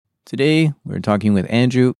Today, we're talking with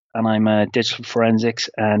Andrew. And I'm a digital forensics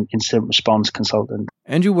and incident response consultant.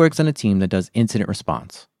 Andrew works on a team that does incident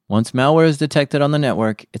response. Once malware is detected on the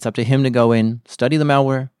network, it's up to him to go in, study the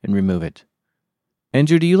malware, and remove it.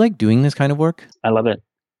 Andrew, do you like doing this kind of work? I love it.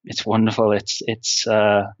 It's wonderful. It's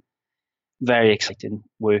very exciting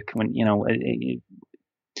work. When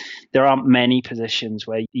there aren't many positions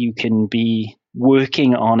where you can be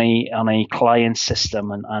working on a client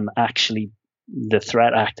system and actually the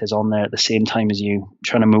threat actors on there at the same time as you,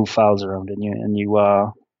 trying to move files around, and you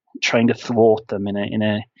are trying to thwart them in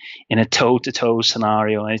a toe-to-toe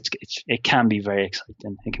scenario. It can be very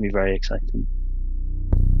exciting. It can be very exciting.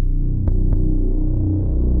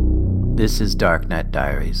 This is Darknet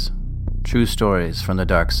Diaries, true stories from the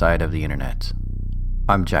dark side of the internet.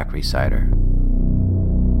 I'm Jack Resider.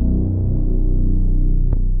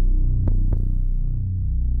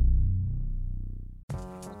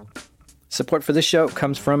 Support for this show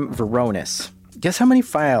comes from Varonis. Guess how many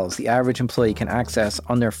files the average employee can access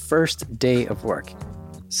on their first day of work?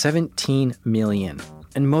 17 million.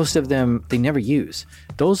 And most of them they never use.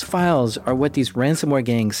 Those files are what these ransomware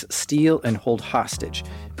gangs steal and hold hostage,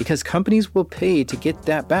 because companies will pay to get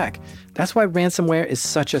that back. That's why ransomware is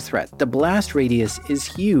such a threat. The blast radius is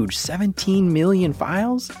huge. 17 million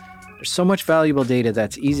files? There's so much valuable data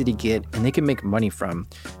that's easy to get and they can make money from.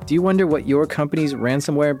 Do you wonder what your company's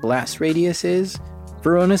ransomware blast radius is?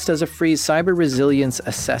 Varonis does a free cyber resilience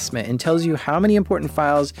assessment and tells you how many important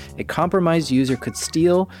files a compromised user could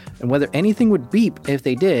steal and whether anything would beep if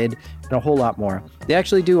they did, and a whole lot more. They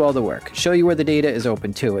actually do all the work, show you where the data is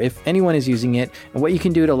open to, if anyone is using it, and what you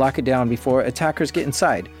can do to lock it down before attackers get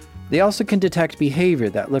inside. They also can detect behavior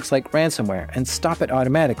that looks like ransomware and stop it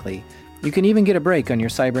automatically. You can even get a break on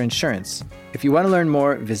your cyber insurance. If you want to learn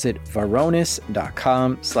more, visit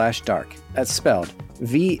varonis.com/dark. That's spelled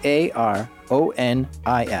VARONIS,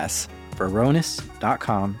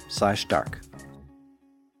 varonis.com/dark.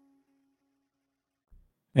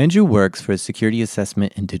 Andrew works for a security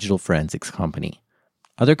assessment and digital forensics company.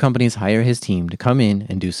 Other companies hire his team to come in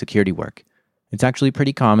and do security work. It's actually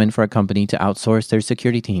pretty common for a company to outsource their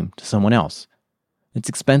security team to someone else. It's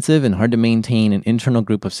expensive and hard to maintain an internal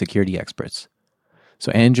group of security experts. So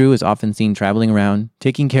Andrew is often seen traveling around,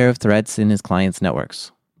 taking care of threats in his clients'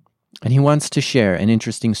 networks. And he wants to share an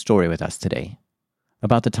interesting story with us today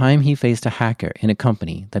about the time he faced a hacker in a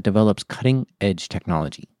company that develops cutting-edge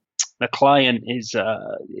technology. The client is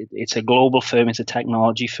it's a global firm. It's a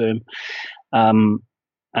technology firm. And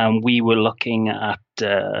we were looking at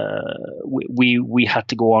we had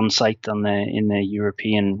to go on site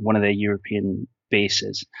in one of their European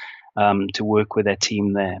bases to work with their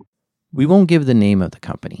team there. We won't give the name of the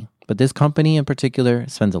company, but this company in particular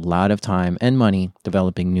spends a lot of time and money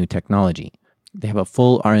developing new technology. They have a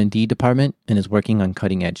full R&D department and is working on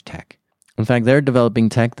cutting-edge tech. In fact, they're developing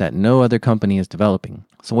tech that no other company is developing.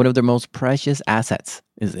 So one of their most precious assets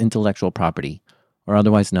is intellectual property, or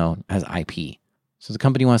otherwise known as IP. So the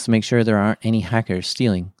company wants to make sure there aren't any hackers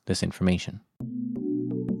stealing this information.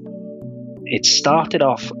 It started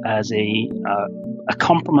off as a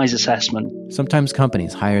compromise assessment. Sometimes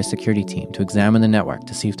companies hire a security team to examine the network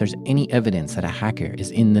to see if there's any evidence that a hacker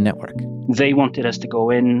is in the network. They wanted us to go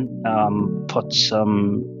in, put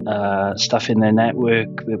some stuff in their network,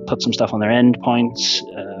 put some stuff on their endpoints,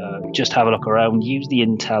 just have a look around, use the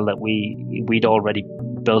intel that we'd already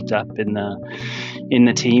built up in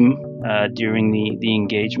the team during the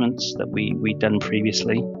engagements that we'd done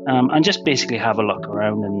previously, and just basically have a look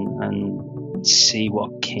around and see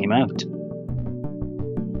what came out.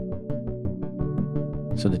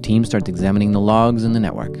 So the team starts examining the logs in the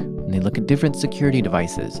network, and they look at different security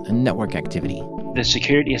devices and network activity. The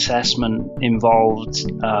security assessment involved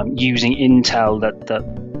using intel that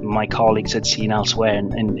my colleagues had seen elsewhere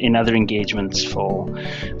in other engagements for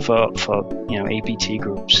APT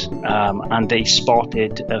groups, and they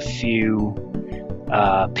spotted a few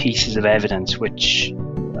pieces of evidence which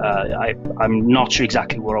I'm not sure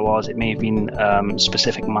exactly where it was. It may have been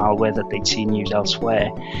specific malware that they'd seen used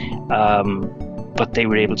elsewhere, but they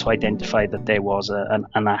were able to identify that there was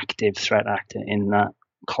an active threat actor in that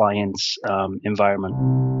client's environment.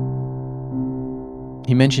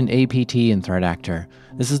 He mentioned APT and threat actor.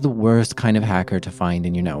 This is the worst kind of hacker to find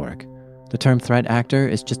in your network. The term threat actor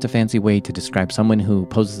is just a fancy way to describe someone who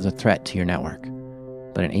poses a threat to your network.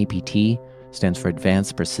 But an APT stands for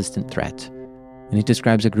Advanced Persistent Threat, and it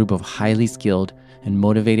describes a group of highly skilled and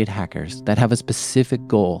motivated hackers that have a specific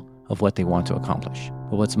goal of what they want to accomplish.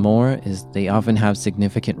 But what's more is they often have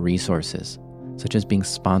significant resources, such as being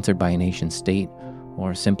sponsored by a nation state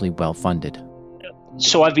or simply well-funded.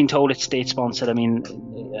 So I've been told it's state sponsored. I mean,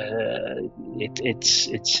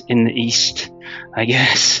 it's in the east, I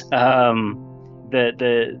guess.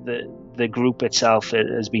 The group itself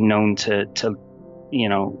has been known to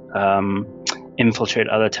infiltrate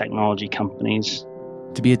other technology companies.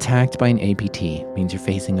 To be attacked by an APT means you're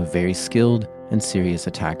facing a very skilled and serious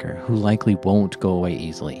attacker who likely won't go away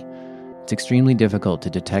easily. It's extremely difficult to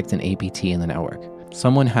detect an APT in the network.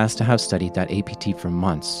 Someone has to have studied that APT for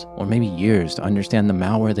months or maybe years to understand the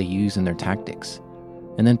malware they use in their tactics,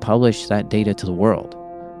 and then publish that data to the world.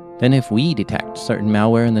 Then if we detect certain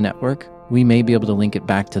malware in the network, we may be able to link it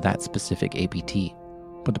back to that specific APT.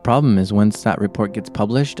 But the problem is once that report gets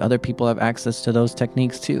published, other people have access to those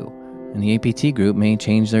techniques too, and the APT group may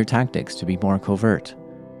change their tactics to be more covert.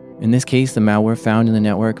 In this case, the malware found in the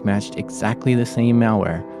network matched exactly the same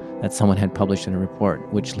malware that someone had published in a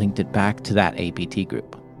report, which linked it back to that APT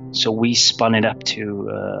group. So we spun it up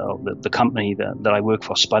to, the company that I work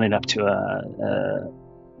for spun it up to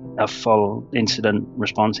a full incident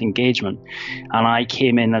response engagement. And I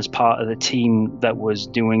came in as part of the team that was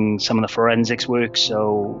doing some of the forensics work.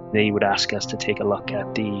 So they would ask us to take a look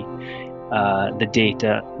at the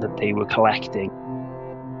data that they were collecting.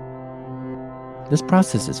 This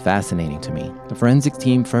process is fascinating to me. The forensics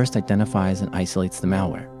team first identifies and isolates the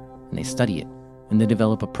malware, and they study it, and they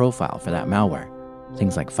develop a profile for that malware.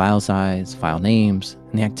 Things like file size, file names,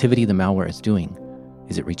 and the activity the malware is doing.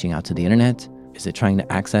 Is it reaching out to the internet? Is it trying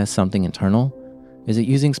to access something internal? Is it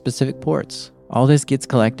using specific ports? All this gets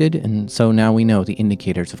collected, and so now we know the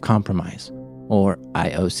indicators of compromise, or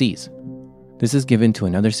IOCs. This is given to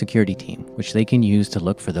another security team, which they can use to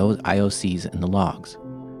look for those IOCs in the logs,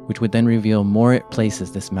 which would then reveal more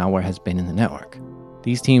places this malware has been in the network.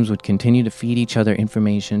 These teams would continue to feed each other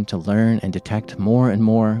information to learn and detect more and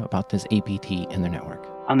more about this APT in their network.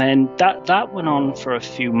 And then that went on for a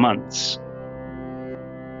few months.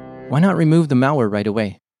 Why not remove the malware right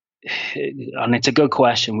away? And it's a good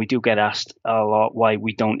question. We do get asked a lot why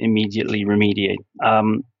we don't immediately remediate.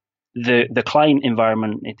 The client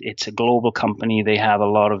environment, it's a global company. They have a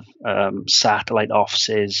lot of satellite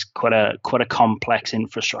offices, quite a complex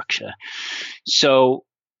infrastructure. So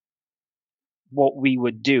what we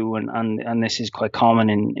would do, and this is quite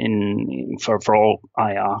common for all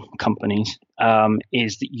IR companies,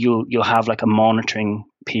 is that you'll have like a monitoring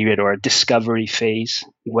period or a discovery phase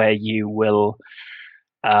where you will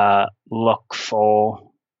look for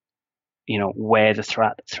where the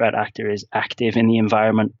threat actor is active in the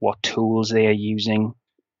environment, what tools they are using,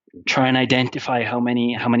 try and identify how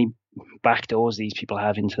many backdoors these people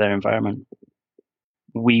have into their environment.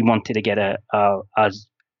 We wanted to get as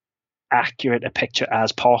accurate a picture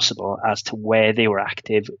as possible as to where they were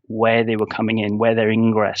active, where they were coming in, where their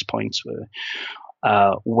ingress points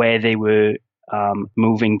were, where they were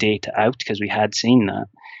moving data out, because we had seen that.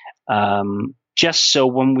 Just so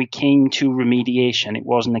when we came to remediation, it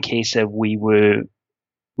wasn't a case of we were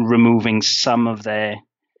removing some of their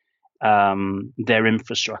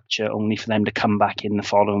infrastructure only for them to come back in the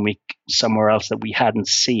following week somewhere else that we hadn't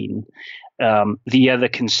seen. The other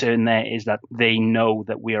concern there is that they know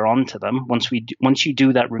that we are onto them. Once you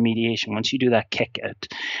do that remediation, once you do that kick out,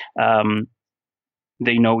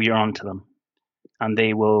 they know you're onto them, and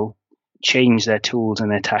they will change their tools and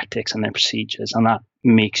their tactics and their procedures, and that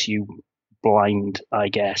makes you blind, I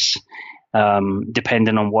guess,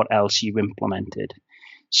 depending on what else you implemented.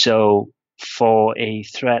 So for a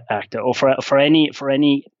threat actor, or for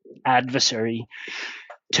any adversary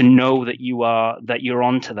to know that you're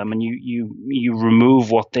onto them, and you remove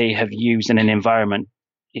what they have used in an environment,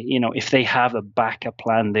 if they have a backup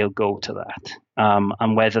plan, they'll go to that,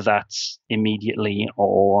 and whether that's immediately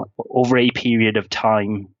or over a period of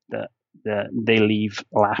time that they leave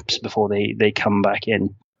lapse before they come back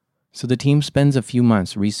in. So the team spends a few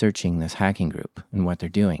months researching this hacking group and what they're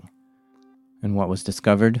doing. And what was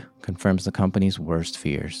discovered confirms the company's worst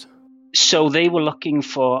fears. So they were looking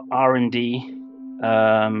for R&D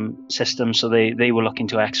systems. So they were looking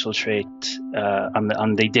to exfiltrate,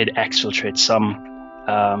 and they did exfiltrate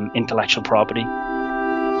some intellectual property.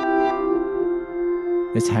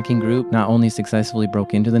 This hacking group not only successfully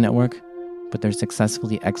broke into the network, but they're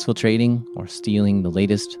successfully exfiltrating or stealing the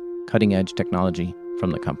latest cutting-edge technology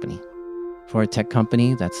from the company. For a tech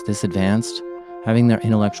company that's this advanced, having their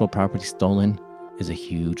intellectual property stolen is a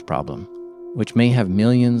huge problem, which may have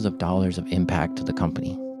millions of dollars of impact to the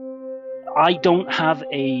company. I don't have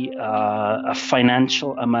a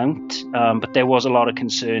financial amount, but there was a lot of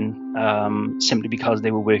concern simply because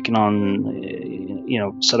they were working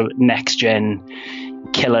on, sort of next-gen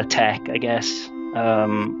killer tech, I guess,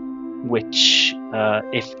 which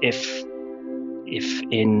if if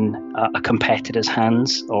in a competitor's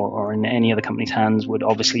hands or in any other company's hands would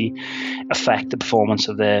obviously affect the performance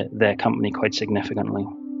of their company quite significantly.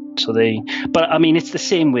 But I mean, it's the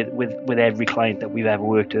same with every client that we've ever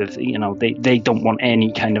worked with. They don't want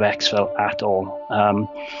any kind of exfil at all.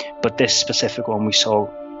 But this specific one, we saw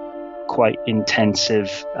quite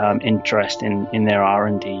intensive interest in their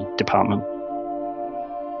R&D department.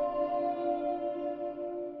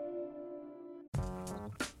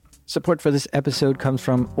 Support for this episode comes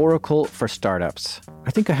from Oracle for Startups.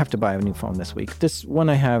 I think I have to buy a new phone this week. This one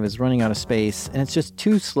I have is running out of space, and it's just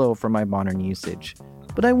too slow for my modern usage.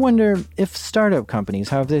 But I wonder if startup companies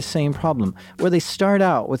have this same problem, where they start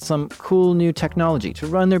out with some cool new technology to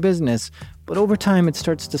run their business, but over time it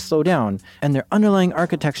starts to slow down, and their underlying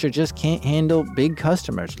architecture just can't handle big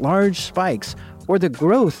customers, large spikes, or the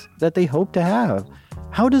growth that they hope to have.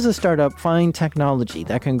 How does a startup find technology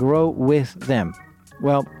that can grow with them?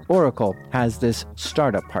 Well, Oracle has this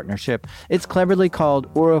startup partnership. It's cleverly called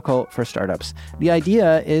Oracle for Startups. The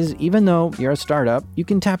idea is, even though you're a startup, you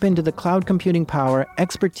can tap into the cloud computing power,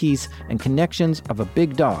 expertise, and connections of a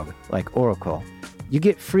big dog like Oracle. You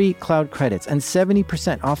get free cloud credits and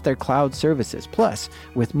 70% off their cloud services. Plus,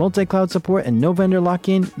 with multi-cloud support and no vendor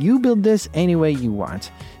lock-in, you build this any way you want.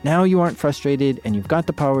 Now you aren't frustrated, and you've got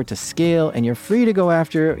the power to scale, and you're free to go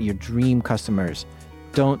after your dream customers.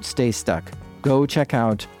 Don't stay stuck. Go check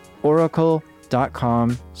out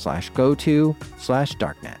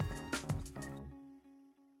oracle.com/go-to/darknet.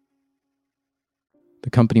 The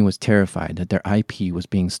company was terrified that their IP was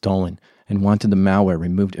being stolen and wanted the malware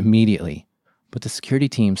removed immediately. But the security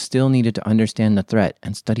team still needed to understand the threat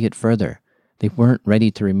and study it further. They weren't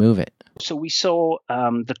ready to remove it. So we saw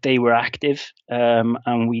that they were active,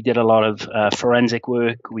 and we did a lot of forensic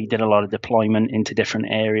work. We did a lot of deployment into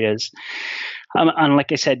different areas. And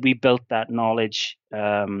like I said, we built that knowledge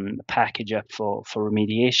package up for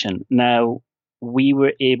remediation. Now, we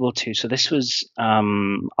were able to, so this was,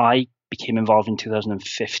 I became involved in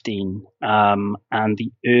 2015, and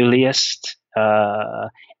the earliest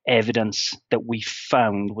evidence that we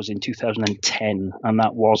found was in 2010, and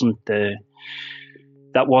that wasn't the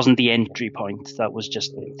entry point. That was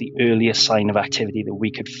just the earliest sign of activity that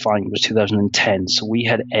we could find was 2010. So we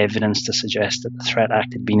had evidence to suggest that the threat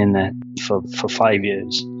act had been in there for 5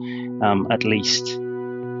 years, at least.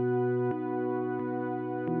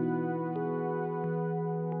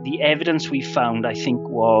 The evidence we found, I think,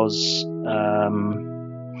 was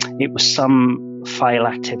it was some file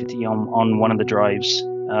activity on one of the drives,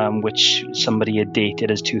 which somebody had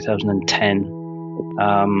dated as 2010.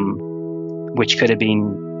 Which could have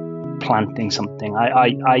been planting something. I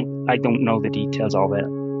don't know the details of it,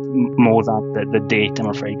 more than the date, I'm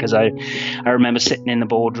afraid, because I remember sitting in the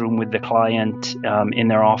boardroom with the client in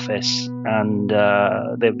their office, and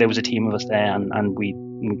there was a team of us there, and we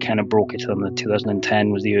kind of broke it to them that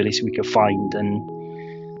 2010 was the earliest we could find, and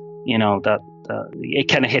that it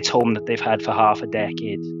kind of hits home that they've had for half a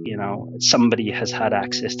decade. Somebody has had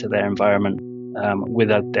access to their environment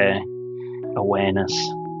without their awareness.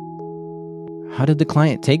 How did the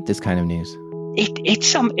client take this kind of news?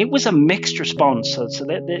 It was a mixed response. So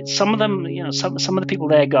some of them, some of the people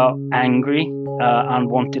there got angry and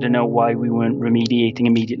wanted to know why we weren't remediating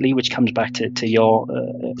immediately, which comes back to your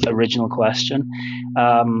original question.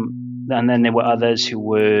 And then there were others who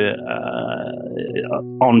were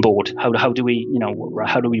on board. How do we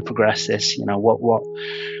progress this?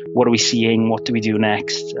 What are we seeing? What do we do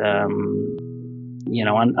next?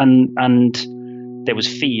 And there was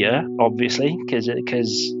fear, obviously, because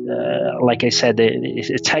like I said,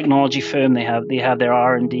 it's a technology firm. They have their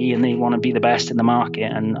R&D, and they want to be the best in the market,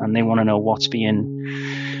 and they want to know what's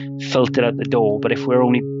being filtered out the door. But if we're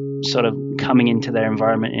only sort of coming into their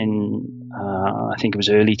environment in, I think it was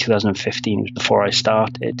early 2015, it was before I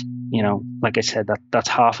started. Like I said, that's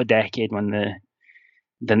half a decade when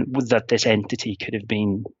that this entity could have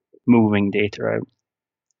been moving data out.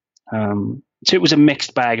 So it was a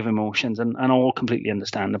mixed bag of emotions, and all completely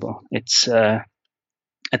understandable. It's at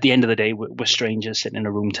the end of the day, we're strangers sitting in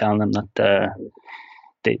a room telling them that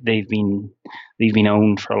they've been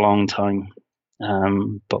owned for a long time,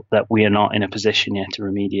 but that we are not in a position yet to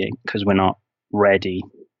remediate because we're not ready.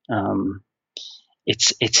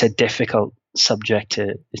 It's a difficult subject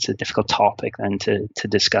it's a difficult topic then to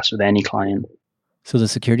discuss with any client. So the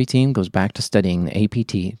security team goes back to studying the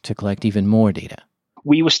APT to collect even more data.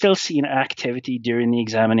 We were still seeing activity during the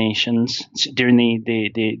examinations, during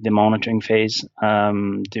the monitoring phase,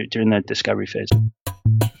 during the discovery phase.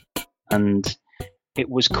 And it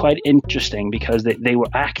was quite interesting because they were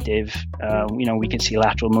active. We could see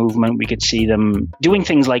lateral movement. We could see them doing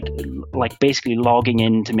things like basically logging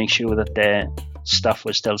in to make sure that stuff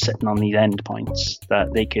was still sitting on these endpoints,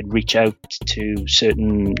 that they could reach out to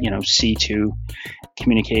certain, C2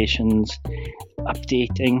 communications,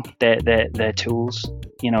 updating their tools.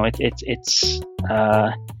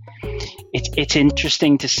 It's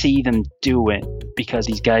interesting to see them do it, because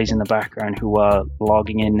these guys in the background who are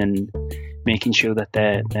logging in and making sure that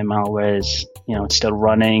their malware is, it's still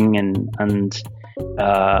running and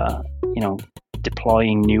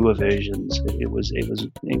deploying newer versions. It was I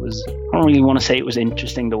don't really want to say it was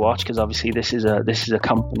interesting to watch, because obviously this is a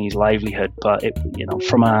company's livelihood, but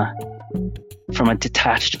from a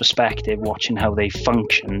detached perspective, watching how they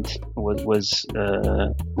functioned was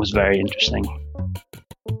very interesting.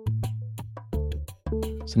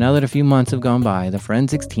 So now that a few months have gone by, the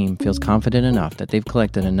forensics team feels confident enough that they've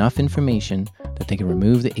collected enough information that they can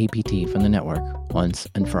remove the APT from the network once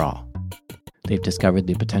and for all. They've discovered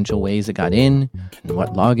the potential ways it got in, and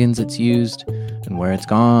what logins it's used, and where it's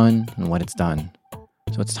gone, and what it's done.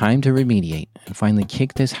 So it's time to remediate and finally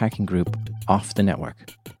kick this hacking group off the network.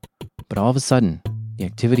 But all of a sudden, the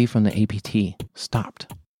activity from the APT stopped.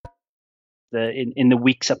 In the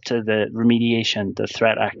weeks up to the remediation, the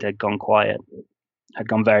threat actor had gone quiet. Had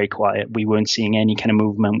gone very quiet. We weren't seeing any kind of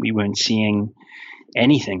movement. We weren't seeing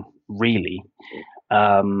anything really,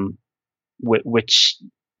 which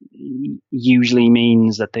usually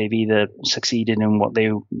means that they've either succeeded in what they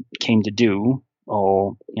came to do,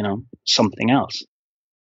 or something else.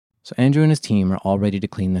 So Andrew and his team are all ready to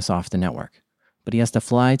clean this off the network, but he has to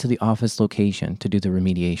fly to the office location to do the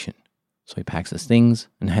remediation. So he packs his things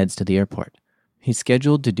and heads to the airport. He's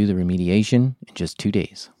scheduled to do the remediation in just 2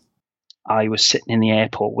 days. I was sitting in the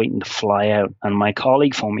airport waiting to fly out, and my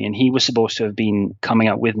colleague phoned me, and he was supposed to have been coming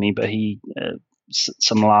out with me, but he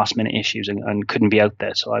some last minute issues and couldn't be out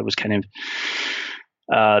there. So I was kind of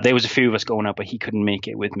there was a few of us going out, but he couldn't make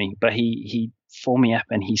it with me. But he phoned me up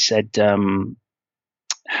and he said,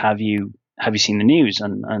 "Have you seen the news?"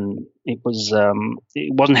 And it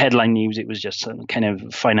wasn't headline news. It was just some kind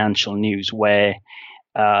of financial news where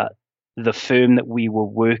the firm that we were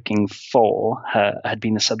working for had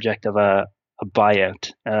been the subject of a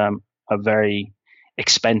buyout, a very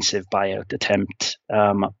expensive buyout attempt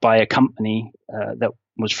by a company that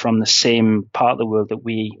was from the same part of the world that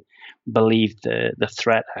we believed the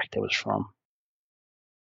threat actor was from.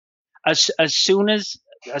 As soon as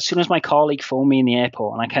my colleague phoned me in the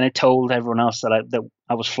airport, and I kind of told everyone else that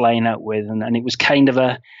I was flying out with, and it was kind of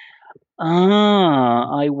a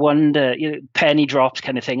I wonder, penny drops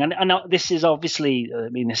kind of thing. And this is obviously,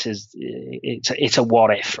 it's a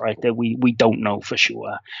what if, right? That we don't know for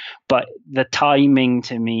sure, but the timing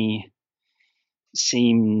to me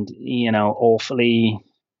seemed, awfully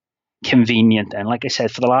convenient. And like I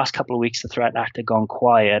said, for the last couple of weeks, the threat actor had gone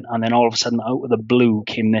quiet, and then all of a sudden, out of the blue,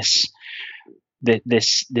 came this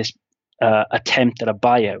attempt at a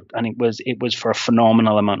buyout, and it was for a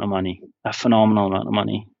phenomenal amount of money.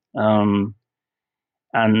 And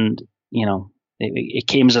it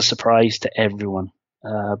came as a surprise to everyone.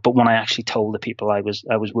 But when I actually told the people I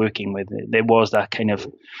was working with, there was that kind of,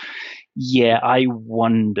 I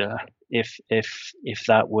wonder if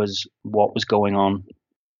that was what was going on.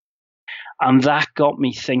 And that got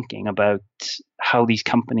me thinking about how these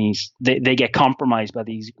companies they get compromised by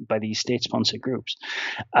these state sponsored groups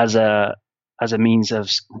as a means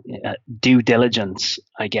of due diligence,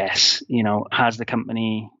 I guess. Has the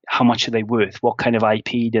company, how much are they worth? What kind of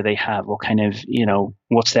IP do they have? What kind of,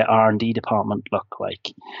 what's their R&D department look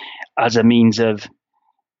like? As a means of,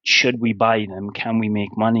 should we buy them? Can we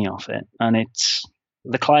make money off it? And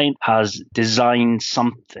the client has designed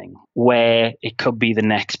something where it could be the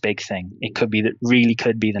next big thing. It could be the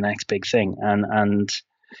next big thing. And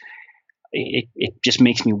it just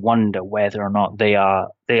makes me wonder whether or not they are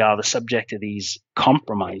the subject of these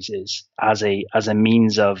compromises as a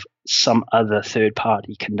means of some other third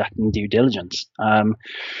party conducting due diligence.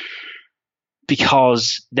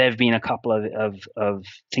 Because there have been a couple of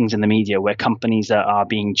things in the media where companies that are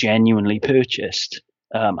being genuinely purchased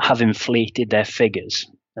have inflated their figures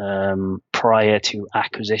prior to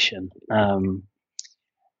acquisition,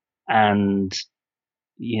 and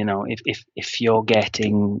if you're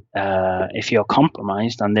getting if you're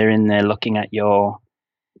compromised and they're in there looking at your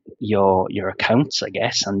accounts, I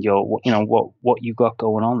guess, and what you've got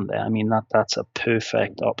going on there, I mean that's a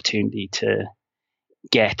perfect opportunity to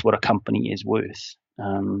get what a company is worth,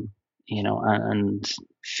 and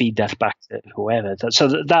feed that back to whoever. So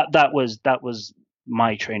that was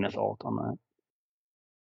my train of thought on that.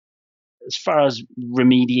 As far as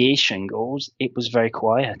remediation goes, it was very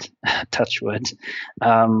quiet. Touch wood.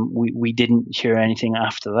 We didn't hear anything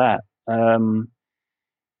after that.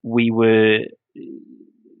 We were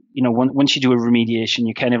once you do a remediation,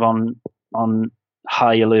 you're kind of on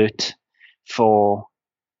high alert for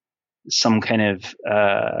some kind of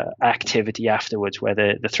activity afterwards, where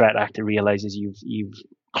the threat actor realizes you've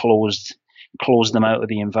closed them out of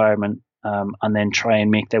the environment, and then try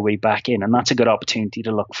and make their way back in. And that's a good opportunity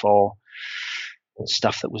to look for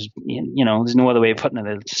stuff that was, there's no other way of putting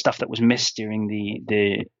it, stuff that was missed during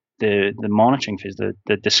the monitoring phase,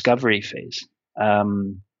 the discovery phase.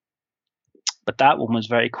 But that one was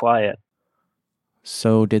very quiet.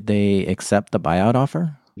 So did they accept the buyout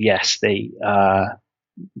offer? Yes, they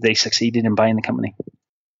succeeded in buying the company.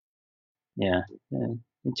 Yeah,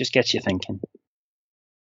 it just gets you thinking.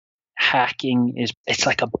 Hacking it's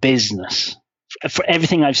like a business. For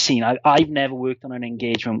everything I've seen, I've never worked on an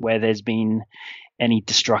engagement where there's been any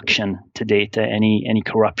destruction to data, any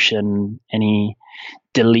corruption, any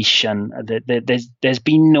deletion. There's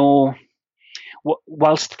been no.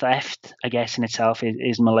 Whilst theft, I guess, in itself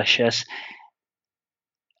is malicious,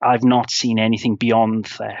 I've not seen anything beyond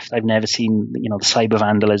theft. I've never seen, the cyber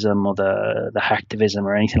vandalism or the hacktivism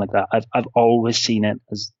or anything like that. I've always seen it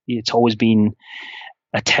as, it's always been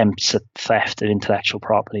attempts at theft of intellectual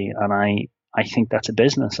property, and I think that's a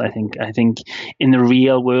business. I think in the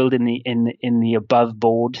real world, in the above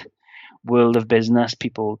board world of business,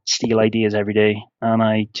 people steal ideas every day, and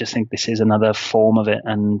I just think this is another form of it.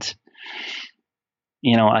 And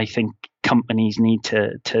I think companies need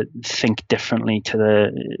to think differently to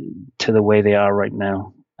the way they are right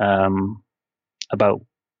now, about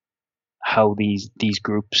how these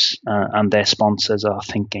groups and their sponsors are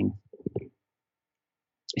thinking.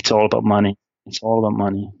 It's all about money. It's all about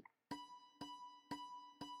money.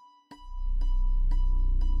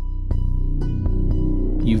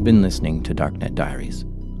 You've been listening to Darknet Diaries.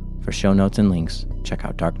 For show notes and links, check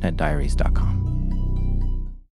out darknetdiaries.com.